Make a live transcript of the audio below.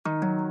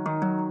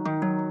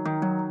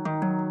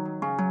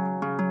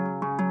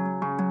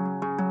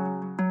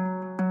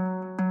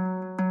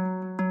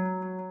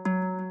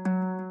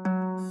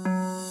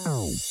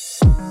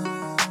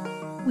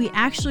we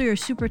actually are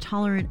super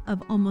tolerant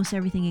of almost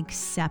everything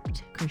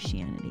except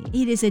Christianity.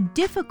 It is a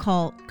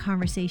difficult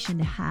conversation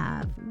to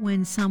have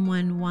when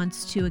someone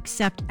wants to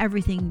accept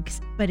everything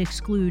but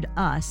exclude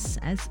us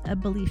as a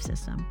belief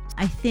system.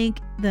 I think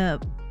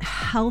the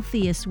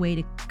healthiest way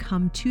to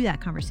come to that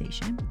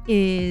conversation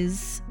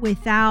is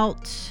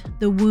without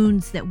the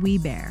wounds that we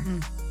bear.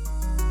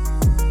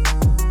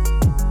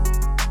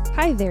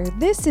 Hi there,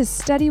 this is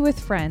Study with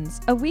Friends,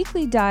 a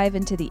weekly dive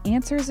into the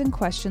answers and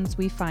questions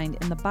we find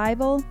in the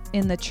Bible,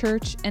 in the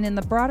church, and in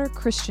the broader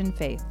Christian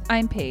faith.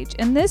 I'm Paige,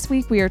 and this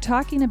week we are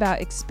talking about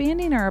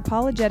expanding our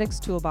apologetics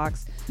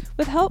toolbox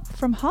with help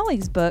from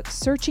Holly's book,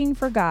 Searching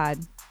for God.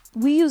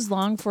 We use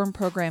long-form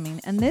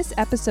programming, and this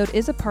episode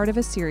is a part of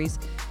a series.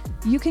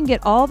 You can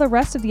get all the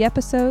rest of the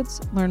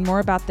episodes, learn more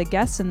about the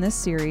guests in this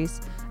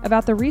series,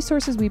 about the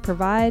resources we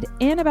provide,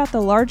 and about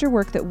the larger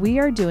work that we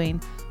are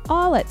doing,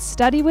 all at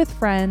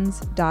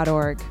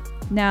studywithfriends.org.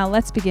 Now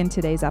let's begin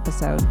today's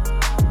episode.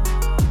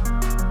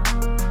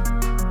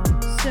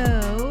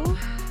 So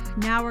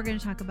now we're going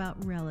to talk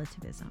about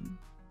relativism.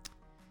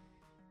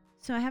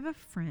 So I have a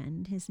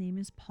friend, his name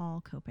is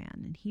Paul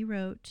Copan, and he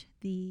wrote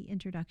the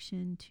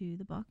introduction to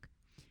the book,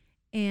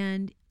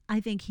 and I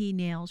think he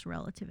nails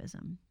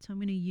relativism. So I'm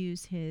going to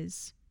use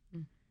his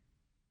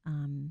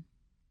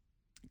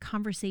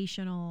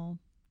conversational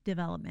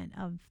development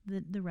of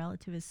the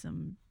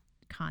relativism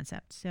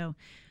concept. So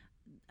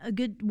a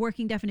good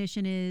working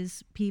definition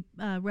is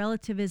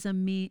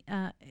relativism.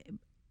 A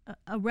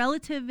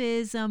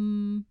relativist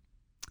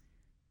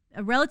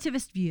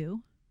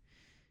view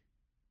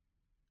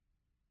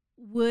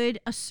would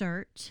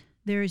assert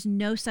there is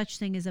no such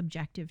thing as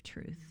objective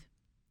truth.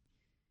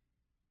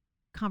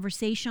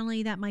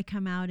 Conversationally, that might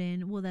come out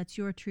in, well, that's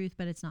your truth,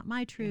 but it's not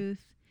my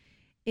truth. Yeah.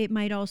 It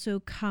might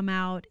also come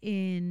out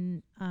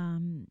in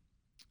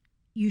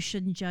you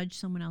shouldn't judge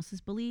someone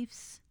else's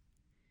beliefs.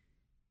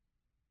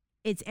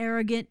 It's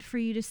arrogant for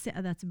you to say,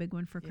 that's a big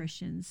one for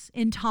Christians.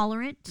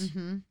 Intolerant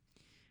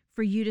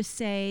for you to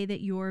say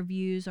that your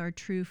views are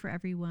true for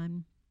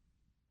everyone.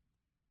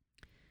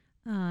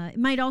 It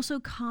might also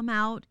come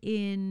out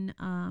in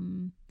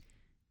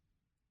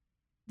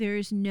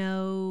there's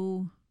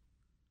no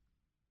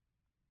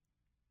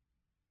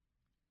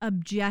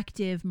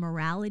objective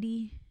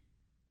morality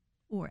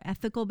or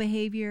ethical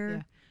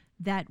behavior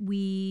that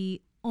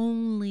we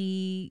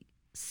only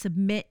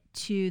submit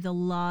to the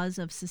laws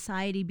of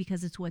society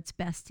because it's what's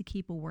best to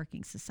keep a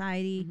working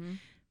society.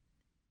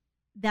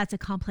 That's a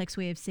complex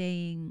way of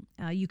saying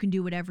you can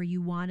do whatever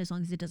you want as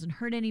long as it doesn't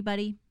hurt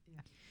anybody.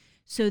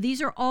 So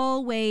these are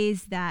all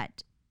ways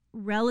that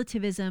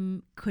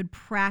relativism could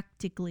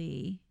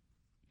practically,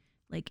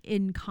 like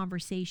in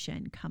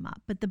conversation, come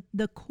up. But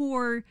the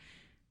core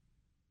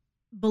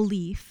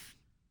belief,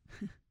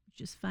 which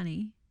is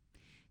funny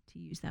to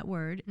use that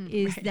word,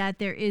 is that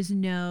there is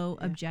no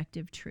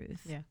objective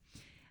truth.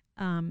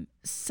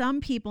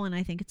 Some people, and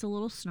I think it's a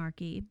little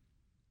snarky,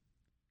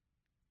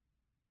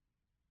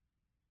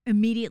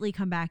 immediately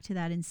come back to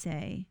that and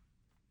say,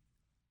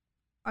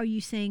 are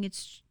you saying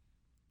it's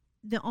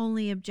the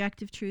only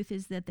objective truth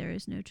is that there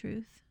is no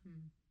truth?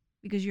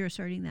 Because you're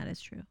asserting that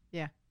as true.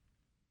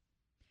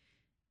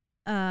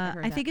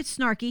 I think it's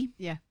snarky.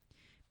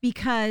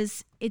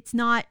 Because it's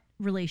not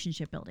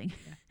relationship building.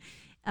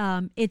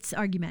 It's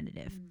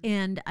argumentative.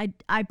 And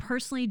I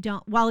personally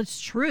don't, while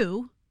it's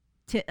true,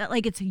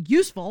 it's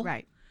useful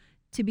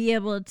to be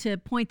able to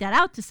point that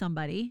out to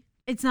somebody,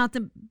 it's not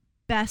the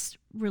best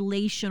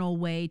relational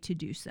way to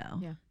do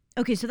so.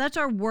 Okay, so that's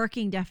our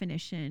working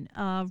definition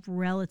of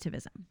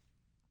relativism.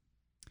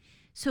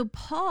 So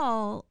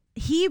Paul,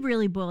 he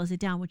really boils it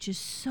down, which is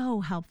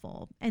so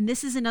helpful. And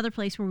this is another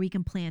place where we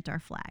can plant our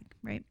flag,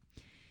 right?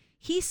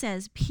 He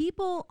says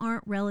people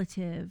aren't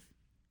relative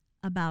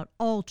about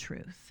all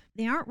truth.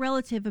 They aren't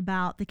relative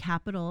about the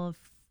capital of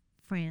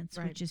France,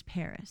 which is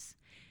Paris.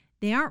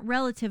 They aren't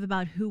relative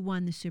about who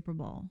won the Super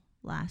Bowl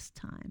last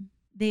time.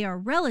 They are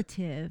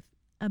relative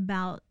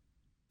about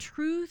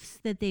truths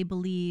that they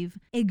believe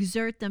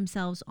exert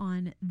themselves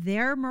on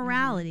their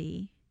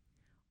morality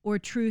or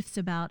truths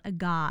about a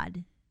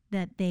God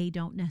that they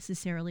don't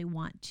necessarily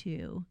want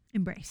to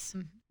embrace,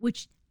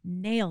 which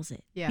nails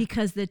it.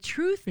 Because the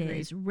truth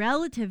is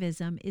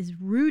relativism is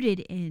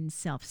rooted in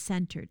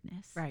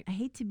self-centeredness. I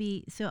hate to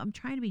be, so I'm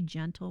trying to be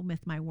gentle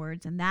with my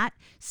words, and that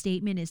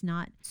statement is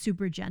not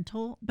super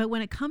gentle. But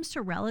when it comes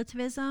to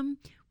relativism,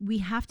 we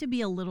have to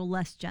be a little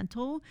less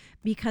gentle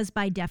because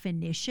by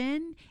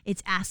definition,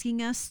 it's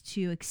asking us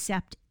to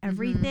accept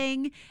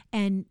everything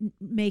and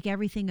make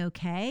everything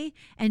okay.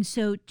 And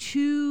so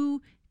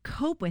to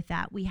cope with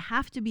that, we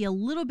have to be a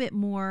little bit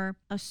more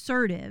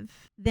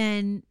assertive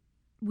than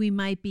we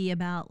might be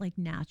about like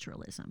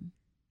naturalism.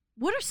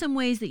 What are some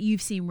ways that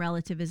you've seen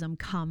relativism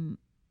come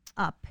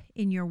up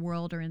in your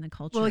world or in the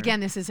culture? Well, again,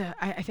 this is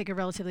I think a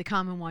relatively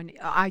common one.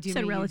 I do. You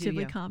said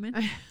relatively common.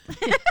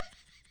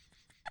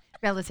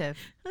 Relatively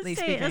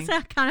speaking. Let's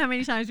not count how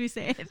many times we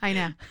say it. I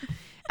know.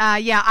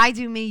 I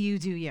do me, you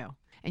do you.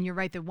 And you're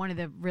right that one of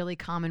the really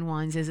common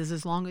ones is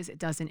as long as it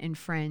doesn't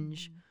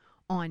infringe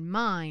on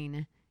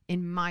mine,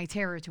 in my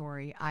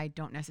territory, I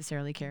don't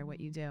necessarily care what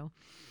you do.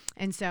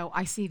 And so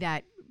I see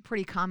that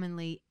pretty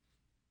commonly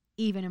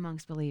even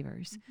amongst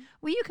believers.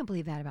 Well, you can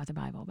believe that about the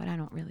Bible, but I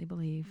don't really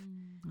believe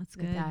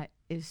that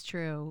is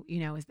true,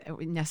 is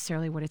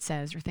necessarily what it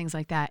says or things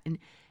like that. And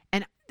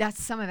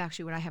that's some of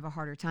actually what I have a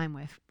harder time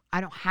with. I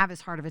don't have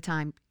as hard of a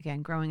time,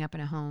 again, growing up in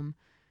a home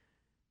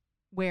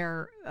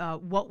where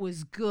what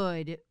was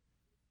good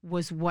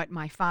was what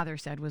my father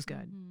said was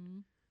good.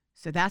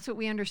 So that's what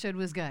we understood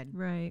was good.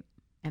 Right.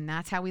 And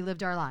that's how we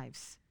lived our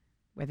lives.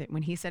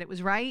 When he said it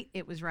was right,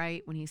 it was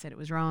right. When he said it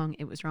was wrong,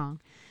 it was wrong.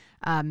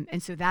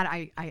 And so that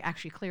I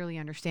actually clearly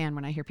understand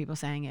when I hear people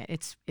saying it.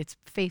 It's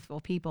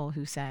faithful people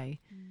who say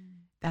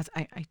that's,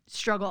 I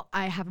struggle.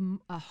 I have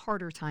a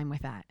harder time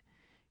with that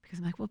because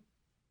I'm like, well,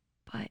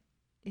 but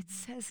it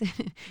says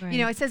it, Right.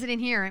 it says it in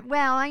here.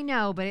 Well, I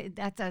know, but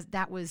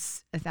that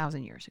was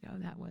 1,000 years ago.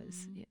 That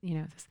was,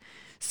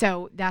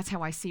 so that's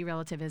how I see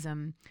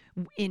relativism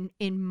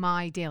in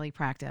my daily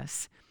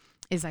practice.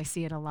 Is I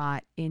see it a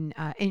lot in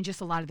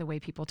just a lot of the way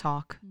people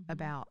talk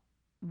about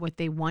what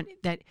they want,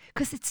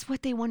 because it's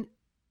what they want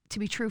to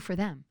be true for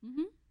them.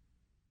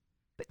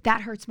 But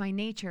that hurts my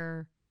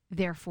nature,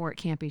 therefore it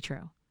can't be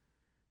true.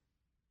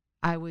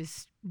 I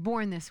was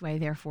born this way,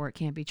 therefore it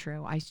can't be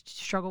true. I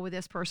struggle with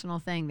this personal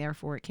thing,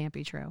 therefore it can't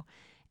be true.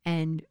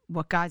 And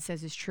what God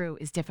says is true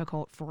is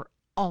difficult for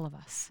all of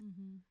us.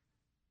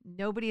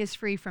 Nobody is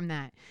free from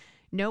that.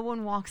 No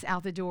one walks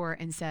out the door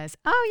and says,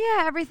 oh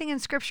yeah, everything in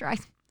Scripture, I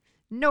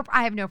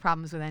have no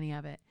problems with any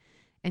of it.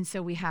 And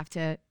so we have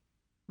to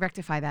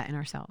rectify that in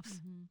ourselves.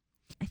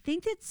 I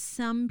think that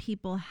some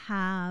people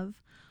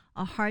have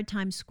a hard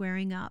time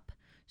squaring up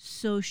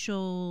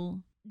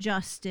social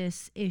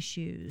justice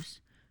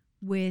issues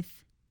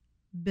with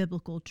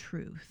biblical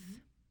truth.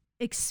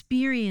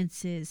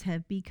 Experiences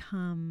have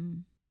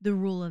become the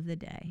rule of the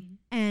day.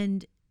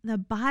 And the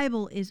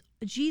Bible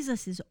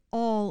Jesus is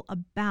all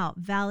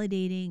about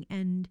validating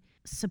and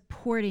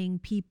supporting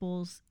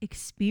people's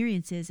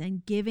experiences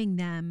and giving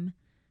them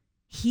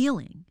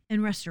healing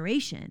and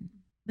restoration.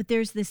 But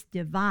there's this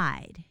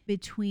divide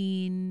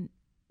between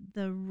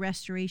the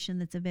restoration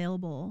that's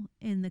available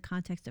in the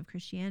context of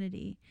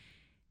Christianity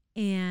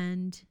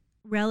and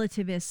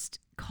relativist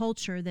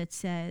culture that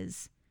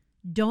says,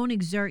 don't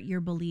exert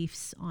your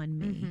beliefs on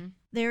me.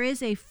 There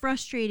is a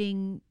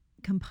frustrating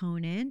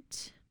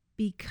component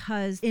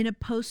because in a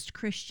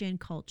post-Christian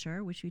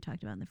culture, which we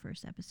talked about in the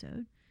first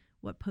episode,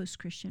 what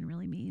post-Christian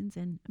really means,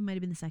 and it might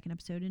have been the second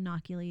episode,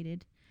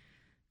 inoculated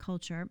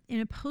culture. In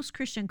a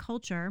post-Christian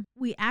culture,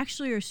 we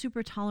actually are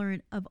super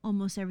tolerant of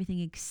almost everything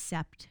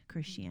except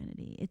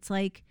Christianity. It's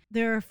like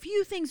there are a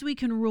few things we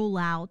can rule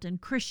out,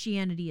 and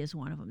Christianity is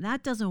one of them.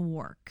 That doesn't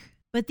work.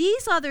 But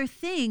these other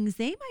things,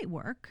 they might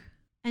work.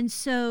 And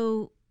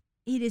so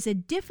it is a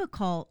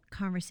difficult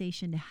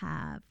conversation to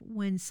have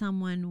when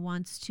someone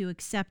wants to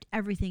accept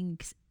everything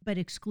but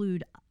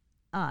exclude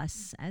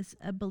us as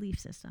a belief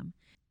system.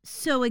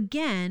 So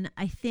again,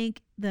 I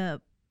think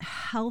the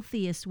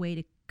healthiest way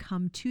to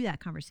come to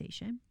that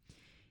conversation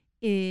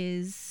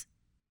is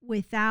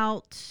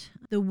without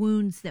the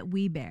wounds that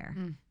we bear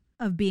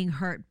of being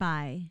hurt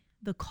by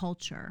the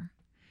culture,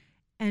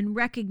 and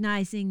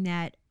recognizing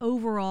that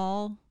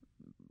overall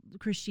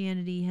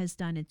Christianity has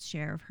done its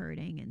share of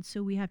hurting. And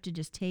so we have to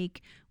just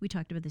we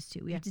talked about this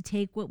too, we have to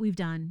take what we've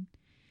done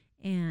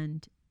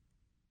and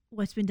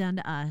what's been done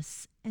to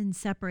us and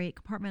separate,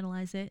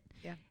 compartmentalize it,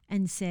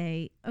 and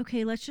say,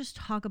 okay, let's just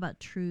talk about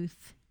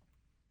truth,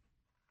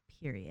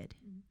 period.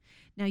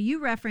 Now, you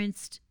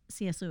referenced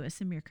C.S. Lewis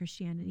and Mere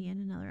Christianity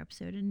in another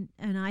episode,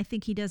 and I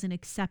think he does an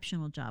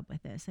exceptional job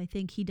with this. I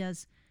think he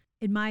does,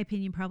 in my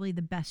opinion, probably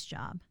the best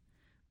job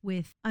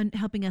with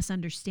helping us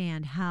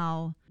understand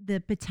how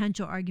the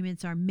potential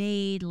arguments are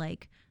made,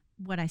 like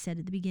what I said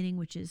at the beginning,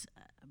 which is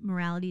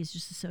morality is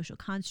just a social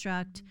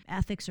construct,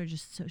 ethics are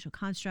just a social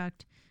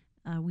construct,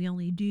 we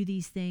only do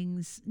these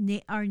things,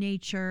 our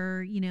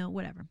nature,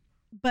 whatever.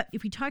 But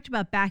if we talked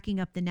about backing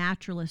up the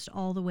naturalist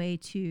all the way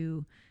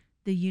to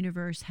the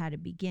universe had a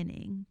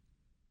beginning,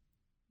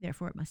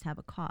 therefore it must have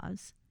a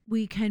cause,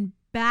 we can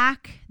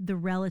back the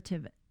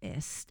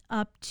relativist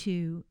up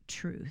to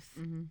truth.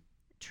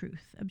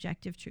 Truth,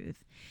 objective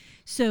truth.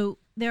 So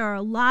there are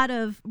a lot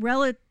of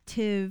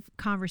relative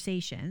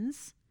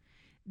conversations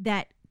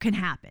that can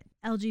happen.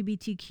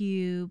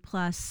 LGBTQ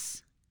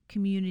plus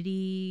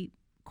community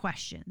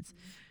questions,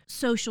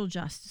 social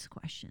justice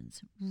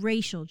questions,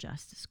 racial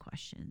justice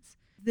questions.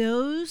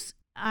 Those,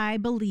 I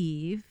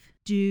believe,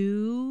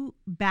 do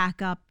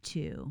back up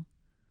to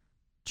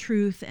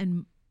truth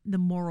and the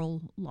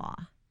moral law,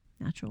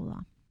 natural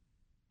law.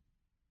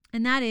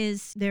 And that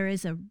is, there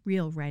is a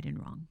real right and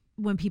wrong.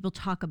 When people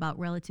talk about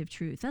relative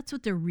truth, that's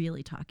what they're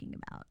really talking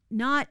about.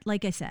 Not,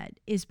 like I said,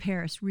 is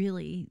Paris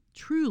really,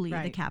 truly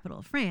the capital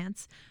of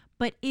France,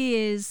 but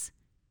is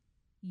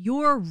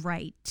your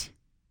right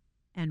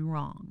and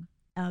wrong,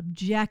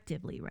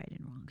 objectively right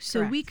and wrong. So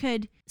Correct. We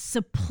could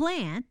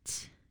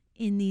supplant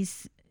in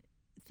these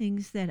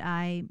things that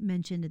I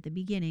mentioned at the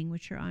beginning,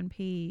 which are on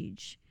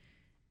page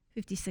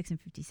 56 and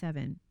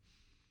 57,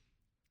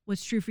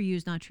 What's true for you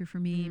is not true for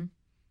me. Mm-hmm.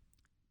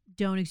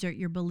 Don't exert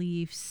your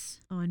beliefs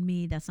on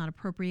me. That's not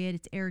appropriate.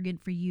 It's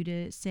arrogant for you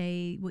to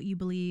say what you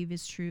believe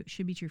is true,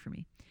 should be true for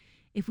me.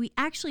 If we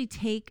actually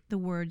take the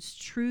words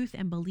truth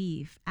and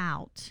belief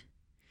out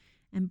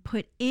and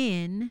put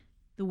in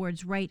the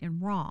words right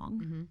and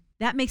wrong,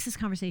 that makes this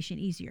conversation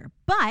easier.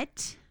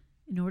 But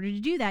in order to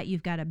do that,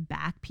 you've got to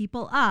back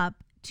people up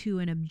to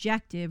an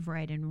objective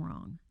right and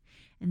wrong.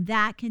 And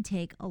that can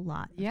take a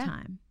lot of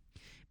time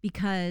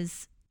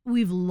because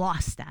we've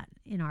lost that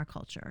in our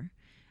culture.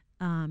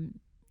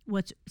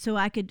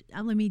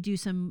 Let me do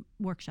some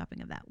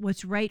workshopping of that.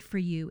 What's right for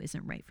you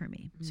isn't right for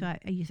me. So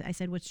I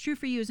said, what's true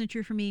for you isn't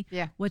true for me.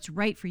 Yeah. What's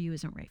right for you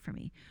isn't right for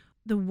me.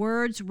 The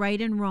words right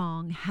and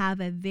wrong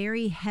have a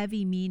very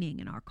heavy meaning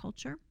in our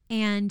culture,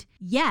 and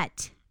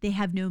yet they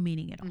have no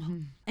meaning at all.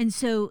 And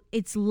so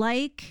it's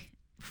like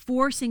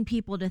forcing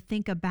people to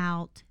think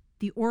about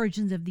the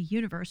origins of the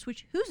universe,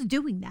 which who's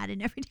doing that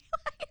in everyday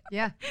life?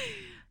 Yeah.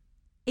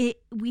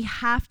 We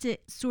have to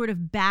sort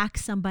of back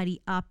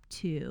somebody up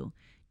to,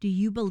 do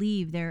you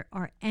believe there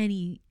are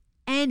any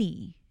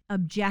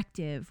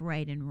objective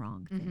right and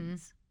wrong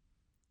things?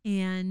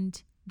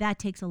 And that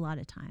takes a lot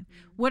of time.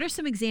 What are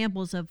some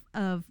examples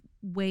of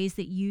ways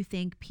that you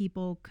think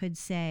people could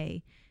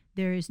say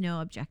there is no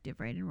objective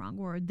right and wrong,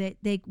 or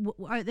that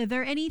are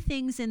there any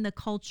things in the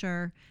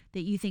culture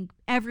that you think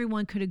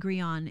everyone could agree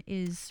on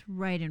is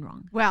right and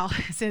wrong? Well,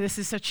 so this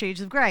is such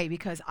shades of gray,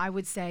 because I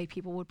would say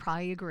people would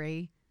probably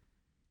agree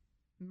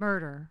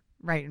murder,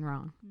 right and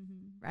wrong,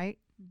 right?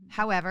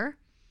 However,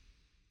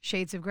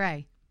 shades of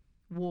gray,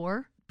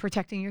 war,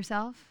 protecting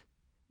yourself,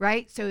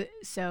 right?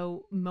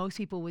 So most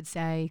people would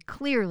say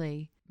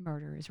clearly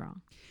murder is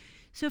wrong.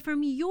 So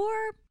from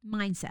your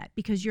mindset,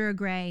 because you're a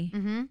gray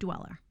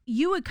dweller,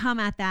 you would come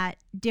at that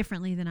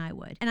differently than I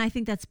would. And I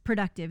think that's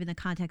productive in the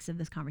context of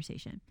this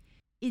conversation.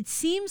 It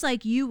seems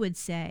like you would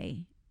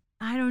say,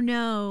 I don't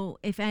know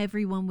if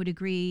everyone would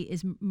agree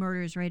is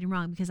murder is right and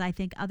wrong, because I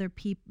think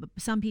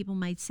some people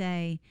might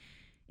say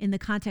in the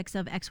context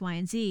of X, Y,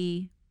 and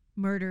Z,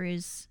 murder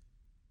is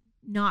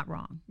not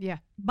wrong. Yeah.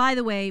 By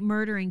the way,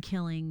 murder and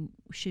killing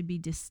should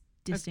be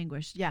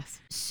distinguished.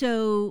 Yes.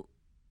 So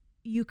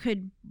you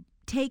could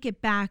take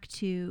it back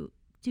to,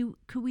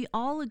 could we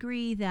all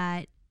agree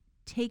that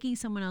taking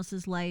someone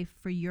else's life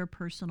for your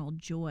personal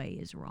joy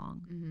is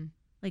wrong?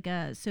 Like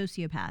a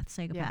sociopath,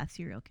 psychopath,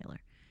 serial killer.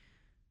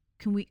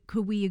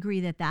 Could we agree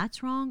that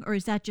that's wrong, or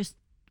is that just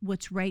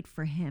what's right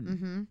for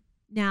him?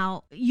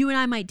 Now, you and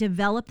I might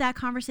develop that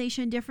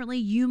conversation differently.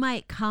 You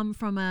might come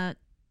from a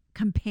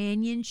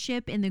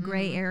companionship in the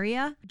gray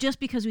area. Just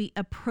because we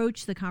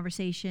approach the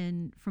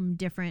conversation from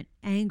different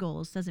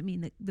angles doesn't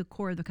mean that the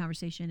core of the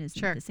conversation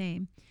isn't the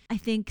same. I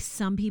think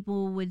some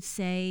people would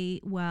say,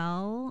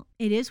 well,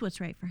 it is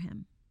what's right for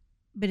him,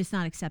 but it's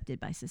not accepted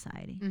by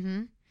society.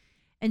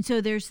 And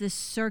so there's this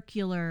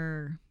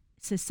circular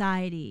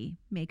society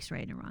makes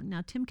right and wrong.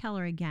 Now, Tim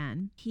Keller,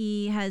 again,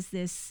 he has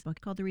this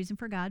book called The Reason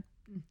for God.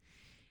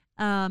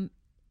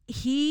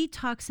 He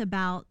talks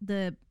about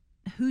the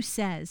who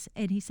says,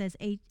 and he says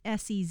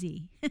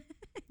S-E-Z.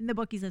 In the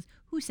book, he says,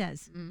 who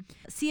says?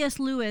 C.S.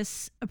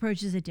 Lewis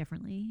approaches it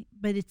differently,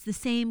 but it's the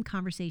same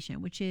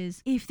conversation, which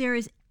is, if there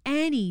is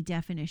any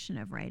definition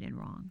of right and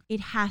wrong, it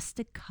has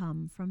to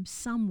come from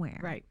somewhere.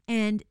 Right.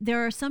 And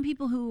there are some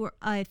people who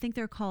I think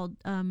they're called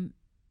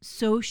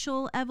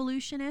social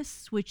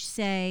evolutionists, which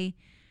say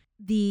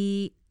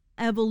the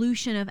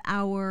evolution of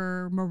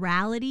our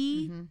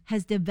morality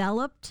has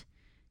developed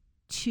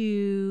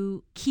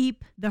to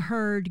keep the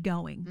herd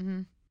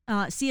going.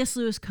 C.S.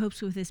 Lewis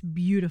copes with this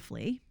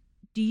beautifully.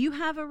 Do you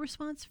have a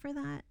response for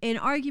that? An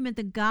argument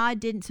that God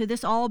didn't, so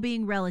this all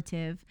being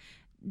relative,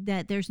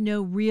 that there's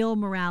no real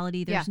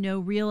morality, there's no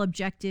real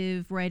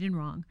objective right and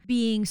wrong,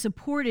 being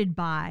supported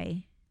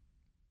by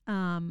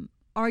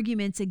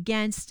arguments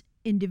against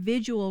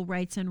individual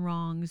rights and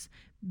wrongs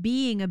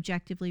being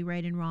objectively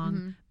right and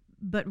wrong,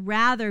 but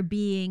rather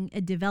being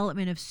a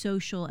development of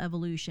social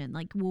evolution.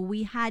 Like, well,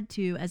 we had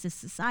to, as a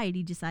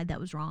society, decide that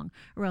was wrong,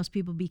 or else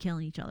people be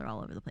killing each other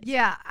all over the place.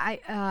 Yeah,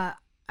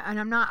 and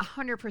I'm not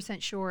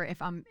 100% sure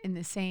if I'm in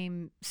the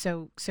same,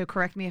 so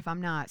correct me if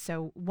I'm not.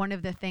 So one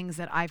of the things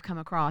that I've come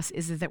across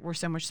is that we're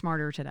so much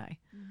smarter today.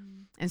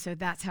 And so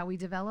that's how we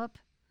develop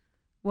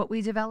what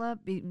we develop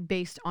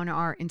based on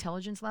our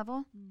intelligence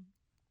level.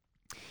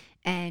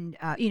 And,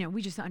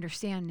 we just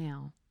understand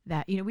now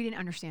that, we didn't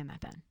understand that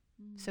then.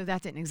 So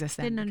that didn't exist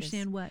then. Didn't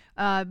understand what?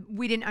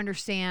 We didn't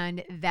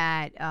understand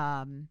that,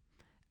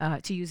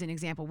 to use an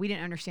example, we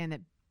didn't understand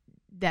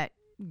that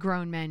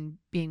grown men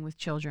being with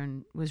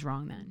children was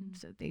wrong then.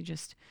 So they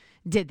just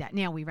did that.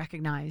 Now we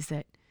recognize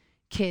that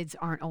kids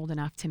aren't old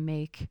enough to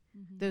make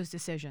those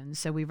decisions.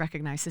 So we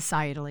recognize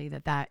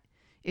societally that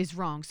is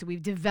wrong. So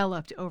we've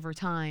developed over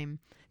time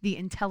the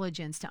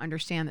intelligence to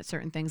understand that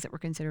certain things that were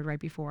considered right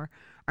before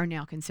are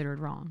now considered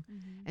wrong.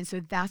 And so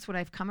that's what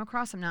I've come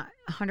across. I'm not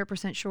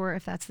 100% sure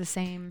if that's the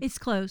same. It's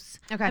close.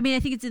 Okay. I mean, I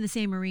think it's in the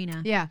same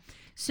arena. Yeah.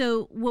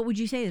 So what would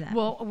you say to that?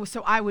 Well,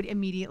 so I would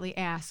immediately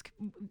ask,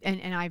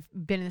 and I've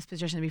been in this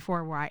position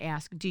before where I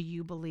ask, do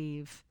you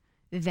believe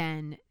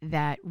than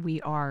that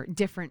we are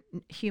different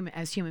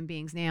as human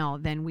beings now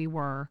than we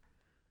were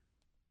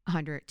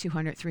 100,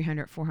 200,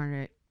 300,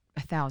 400,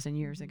 1,000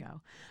 years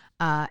ago.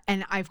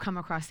 And I've come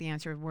across the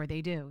answer where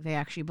they do. They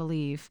actually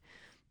believe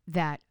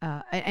that,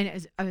 and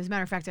as a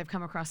matter of fact, I've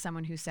come across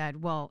someone who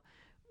said, well,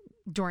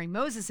 during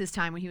Moses'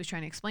 time when he was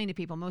trying to explain to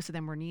people, most of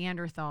them were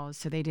Neanderthals,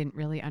 so they didn't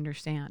really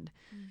understand.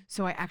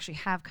 So I actually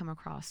have come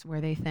across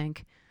where they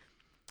think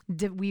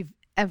we've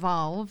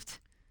evolved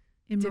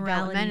in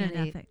morality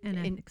and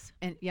ethics.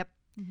 Yep.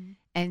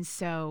 And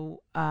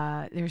so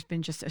there's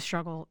been just a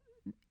struggle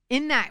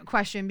in that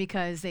question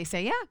because they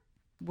say, yeah,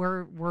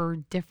 we're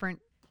different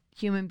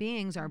human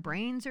beings. Our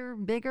brains are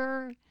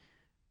bigger.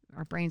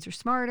 Our brains are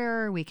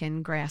smarter. We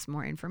can grasp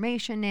more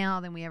information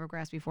now than we ever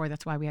grasped before.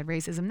 That's why we had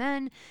racism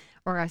then,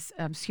 or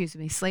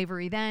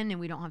slavery then, and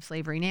we don't have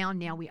slavery now.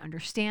 Now we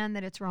understand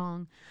that it's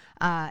wrong.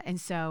 And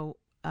so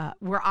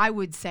where I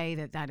would say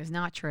that is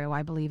not true,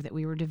 I believe that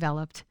we were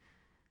developed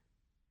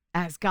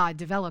as God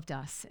developed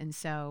us. And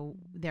so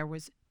there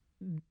was,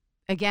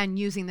 again,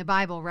 using the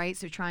Bible, right?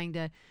 So trying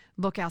to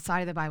look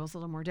outside of the Bible is a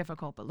little more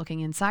difficult, but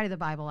looking inside of the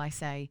Bible, I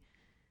say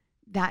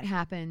that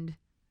happened,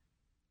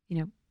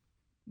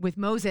 with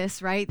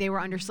Moses, right? They were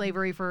under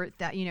slavery for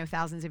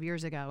thousands of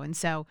years ago. And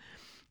so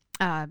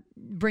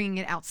bringing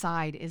it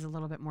outside is a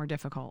little bit more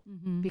difficult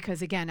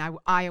because, again,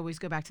 I always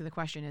go back to the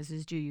question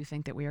is do you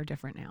think that we are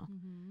different now?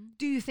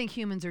 Do you think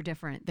humans are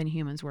different than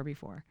humans were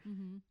before?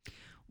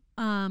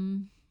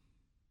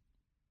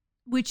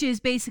 Which is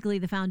basically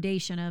the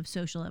foundation of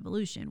social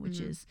evolution,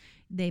 which is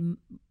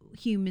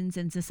humans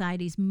and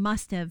societies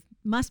must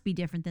be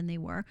different than they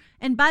were.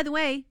 And by the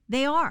way,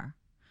 they are.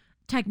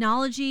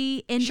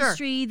 Technology,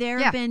 industry, there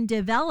have been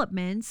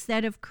developments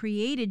that have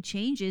created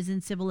changes in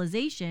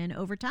civilization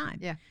over time.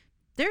 Yeah.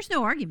 There's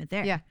no argument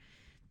there. Yeah.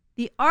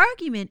 The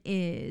argument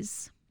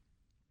is,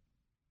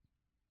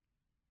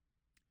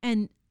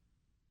 and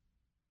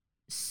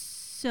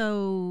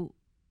so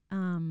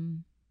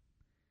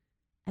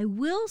I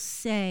will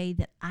say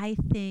that I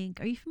think,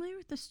 are you familiar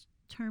with the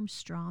term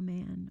straw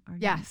man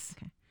argument? Yes.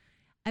 Okay.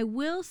 I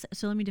will,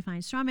 so let me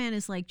define. Straw man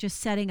is like just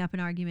setting up an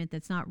argument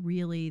that's not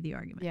really the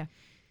argument. Yeah.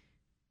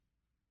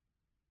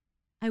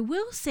 I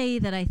will say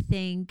that I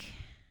think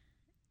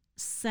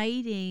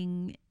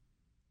citing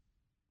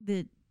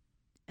the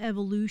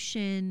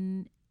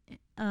evolution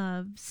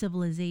of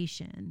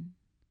civilization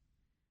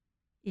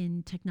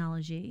in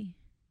technology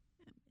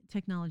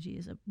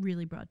is a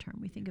really broad term.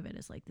 We think of it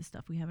as like the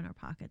stuff we have in our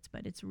pockets,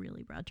 but it's a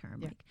really broad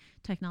term. Yeah. Like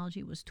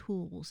technology was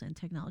tools and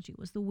technology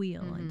was the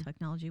wheel and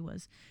technology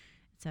was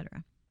et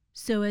cetera.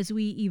 So as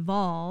we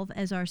evolve,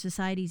 as our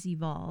societies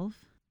evolve,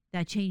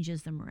 that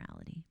changes the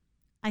morality.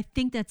 I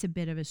think that's a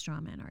bit of a straw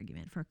man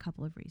argument for a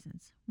couple of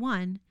reasons.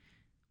 One,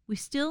 we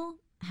still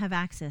have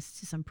access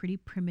to some pretty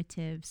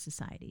primitive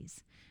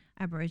societies,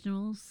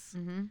 Aboriginals,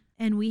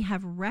 and we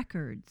have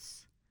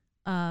records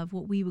of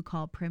what we would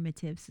call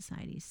primitive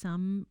societies.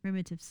 Some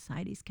primitive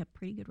societies kept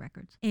pretty good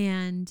records.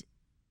 And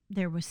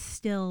there was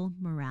still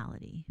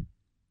morality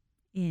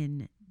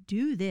in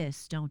do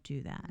this, don't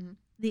do that.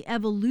 The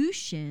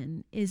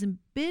evolution is a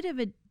bit of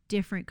a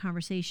different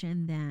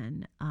conversation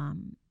than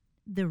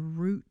the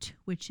root,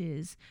 which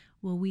is,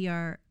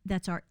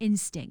 that's our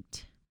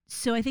instinct.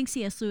 So I think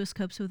C.S. Lewis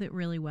copes with it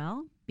really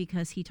well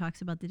because he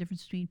talks about the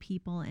difference between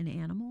people and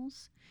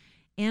animals.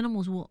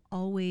 Animals will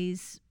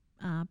always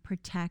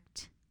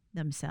protect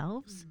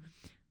themselves.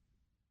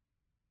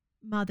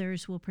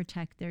 Mothers will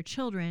protect their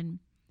children,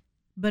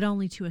 but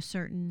only to a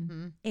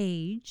certain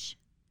age.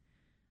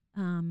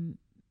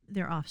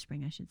 Their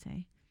offspring, I should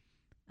say.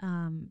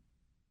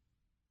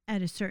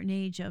 At a certain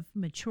age of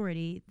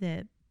maturity,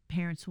 the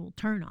parents will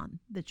turn on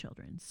the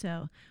children.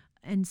 So,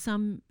 and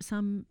some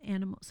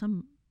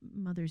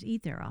mothers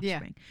eat their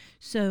offspring. Yeah.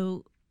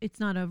 So it's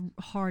not a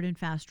hard and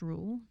fast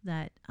rule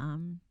that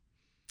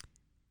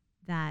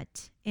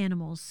that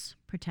animals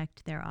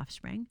protect their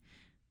offspring.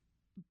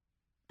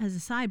 As a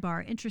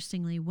sidebar,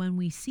 interestingly, when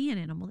we see an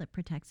animal that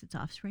protects its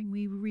offspring,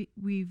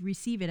 we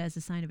receive it as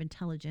a sign of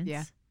intelligence.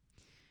 Yeah.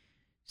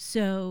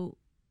 So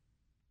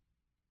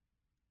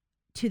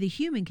to the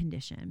human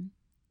condition,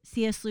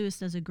 C.S. Lewis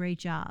does a great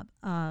job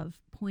of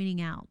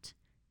pointing out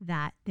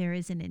that there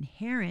is an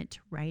inherent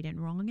right and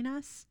wrong in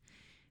us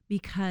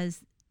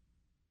because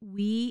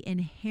we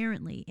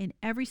inherently, in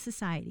every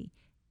society,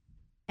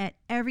 at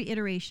every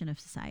iteration of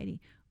society,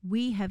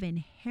 we have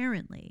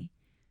inherently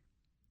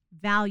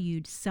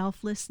valued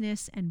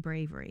selflessness and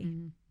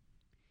bravery.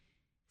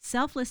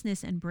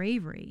 Selflessness and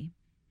bravery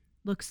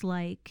looks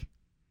like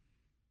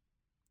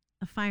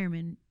a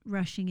fireman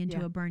rushing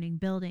into a burning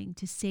building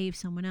to save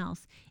someone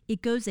else.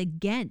 It goes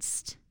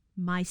against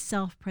my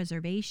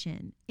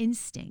self-preservation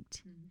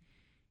instinct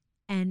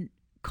and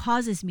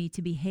causes me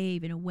to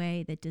behave in a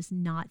way that does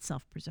not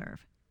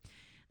self-preserve.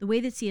 The way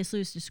that C.S.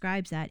 Lewis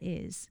describes that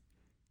is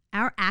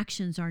our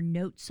actions are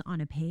notes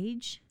on a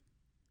page.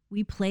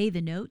 We play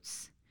the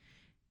notes.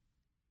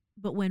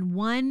 But when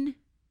one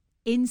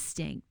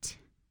instinct,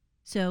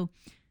 so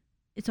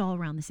it's all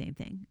around the same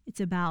thing.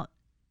 It's about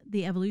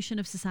the evolution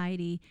of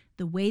society,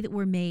 the way that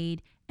we're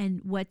made,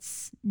 and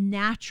what's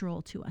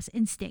natural to us,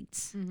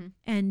 instincts.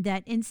 And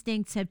that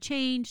instincts have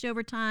changed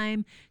over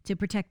time to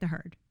protect the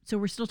herd. So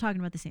we're still talking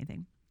about the same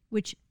thing,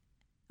 which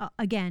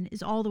again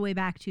is all the way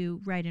back to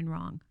right and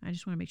wrong. I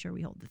just want to make sure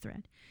we hold the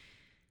thread.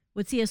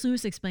 What C.S.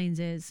 Lewis explains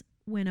is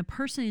when a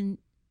person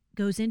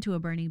goes into a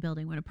burning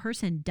building, when a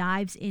person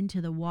dives into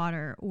the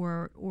water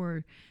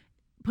or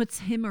puts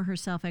him or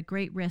herself at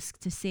great risk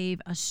to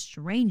save a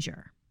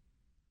stranger,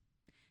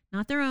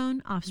 not their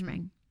own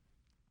offspring,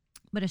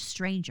 but a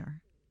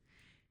stranger,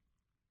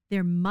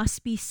 there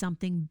must be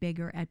something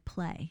bigger at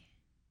play,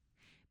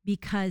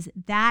 because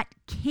that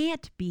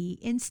can't be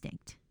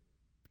instinct.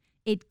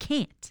 It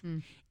can't.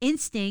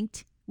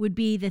 Instinct would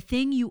be the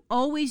thing you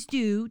always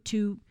do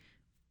to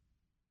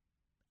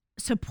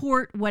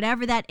support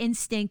whatever that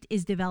instinct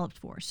is developed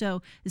for.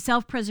 So the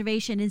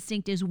self-preservation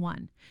instinct is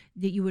one,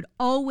 that you would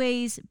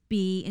always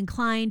be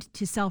inclined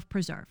to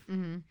self-preserve.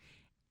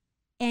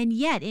 And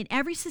yet in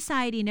every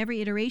society, in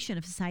every iteration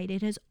of society,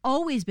 it has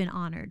always been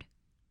honored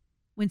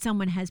when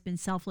someone has been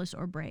selfless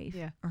or brave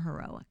or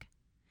heroic.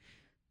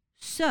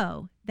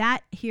 So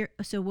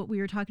what we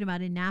were talking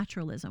about in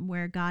naturalism,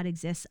 where God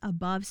exists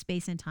above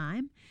space and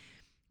time,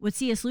 what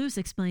C.S. Lewis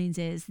explains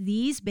is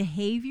these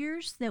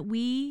behaviors that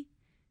we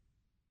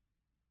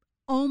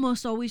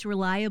almost always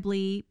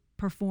reliably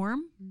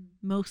perform,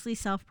 mostly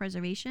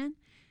self-preservation,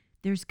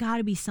 there's got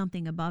to be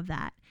something above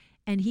that.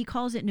 And he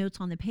calls it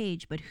notes on the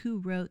page, but who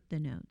wrote the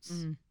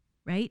notes,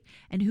 right?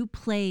 And who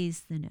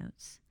plays the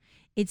notes?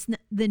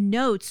 The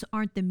notes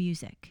aren't the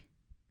music.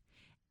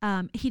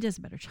 He does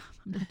a better job.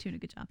 I'm not doing a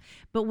good job.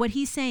 But what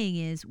he's saying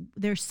is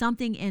there's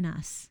something in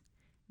us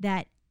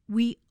that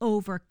we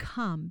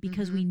overcome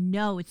because we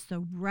know it's the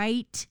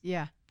right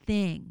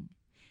thing.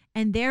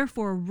 And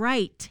therefore,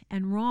 right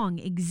and wrong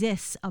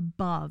exists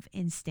above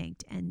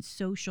instinct and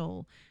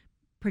social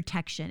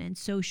protection and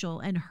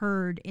social and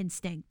herd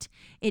instinct.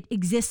 It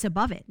exists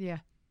above it. It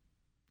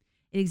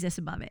exists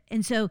above it.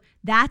 And so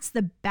that's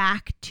the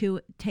back to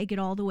take it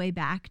all the way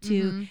back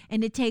to,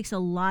 and it takes a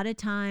lot of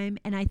time.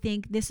 And I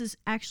think this is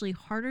actually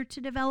harder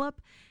to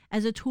develop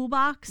as a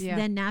toolbox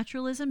than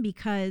naturalism,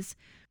 because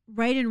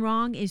right and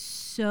wrong is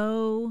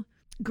so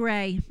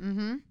gray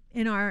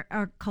in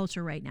our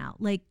culture right now.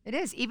 Like it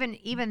is even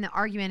the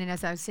argument. And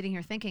as I was sitting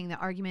here thinking, the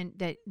argument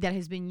that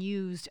has been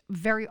used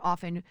very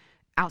often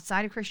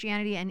outside of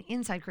Christianity and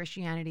inside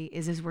Christianity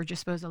is we're just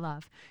supposed to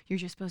love. You're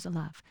just supposed to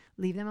love.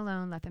 Leave them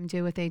alone. Let them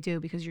do what they do,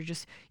 because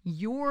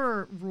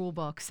your rule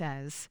book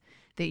says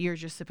that you're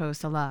just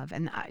supposed to love.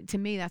 And to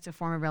me, that's a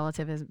form of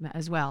relativism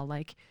as well.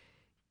 Like,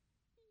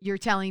 you're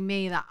telling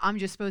me that I'm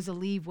just supposed to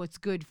leave what's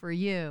good for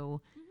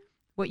you,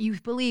 what you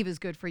believe is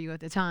good for you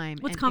at the time.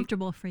 What's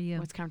comfortable for you.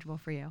 What's comfortable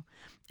for you.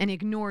 And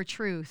ignore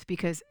truth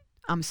because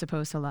I'm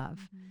supposed to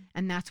love.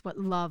 And that's what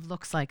love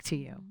looks like to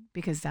you,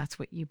 because that's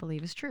what you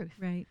believe is truth.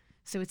 Right.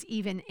 So it's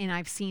and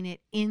I've seen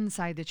it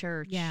inside the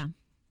church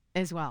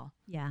as well.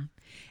 Yeah.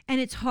 And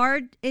it's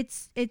hard.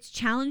 It's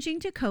challenging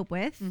to cope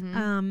with.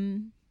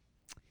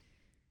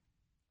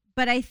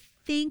 But I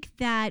think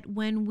that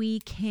when we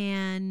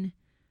can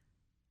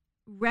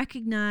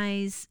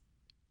recognize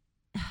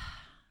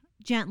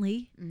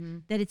gently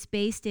that it's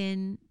based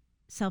in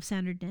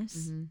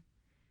self-centeredness,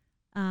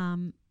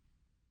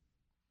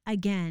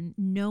 again,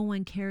 no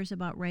one cares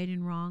about right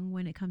and wrong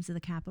when it comes to the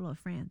capital of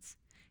France.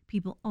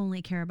 People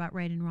only care about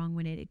right and wrong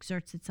when it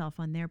exerts itself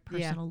on their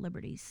personal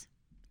liberties.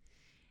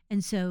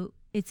 And so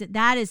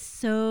that is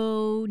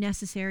so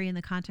necessary in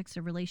the context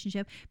of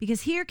relationship,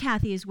 because here,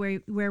 Kathy, is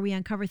where we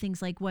uncover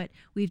things like what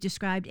we've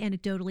described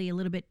anecdotally a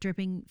little bit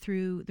dripping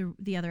through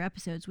the other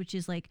episodes, which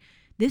is like,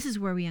 this is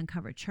where we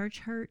uncover church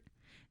hurt.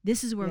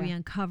 This is where we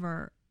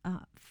uncover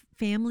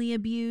family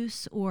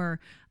abuse, or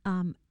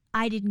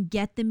I didn't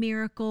get the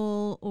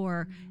miracle,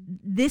 or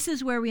this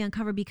is where we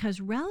uncover, because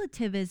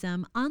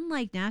relativism,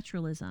 unlike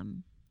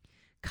naturalism,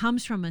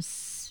 comes from a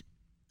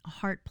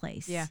heart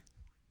place.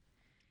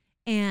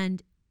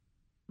 And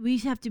we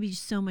have to be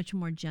so much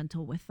more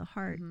gentle with the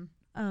heart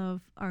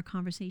of our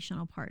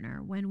conversational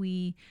partner when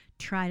we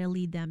try to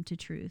lead them to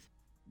truth.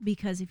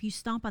 Because if you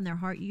stomp on their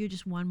heart, you're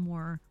just one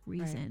more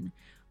reason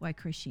why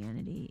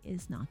Christianity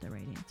is not the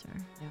right answer.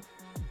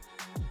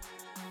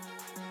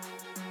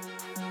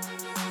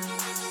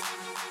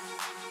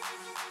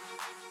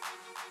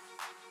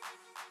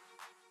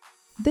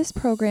 This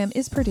program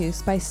is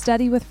produced by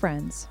Study with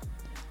Friends.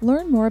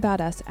 Learn more about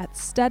us at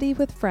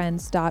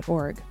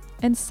studywithfriends.org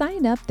and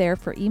sign up there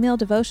for email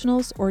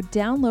devotionals or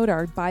download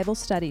our Bible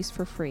studies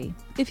for free.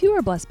 If you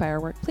are blessed by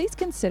our work, please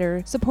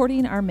consider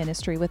supporting our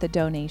ministry with a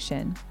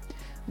donation.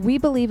 We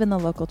believe in the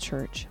local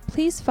church.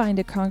 Please find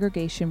a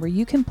congregation where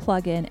you can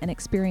plug in and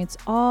experience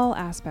all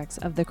aspects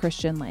of the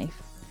Christian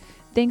life.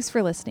 Thanks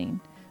for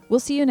listening. We'll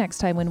see you next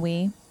time when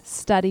we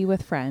study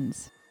with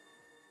friends.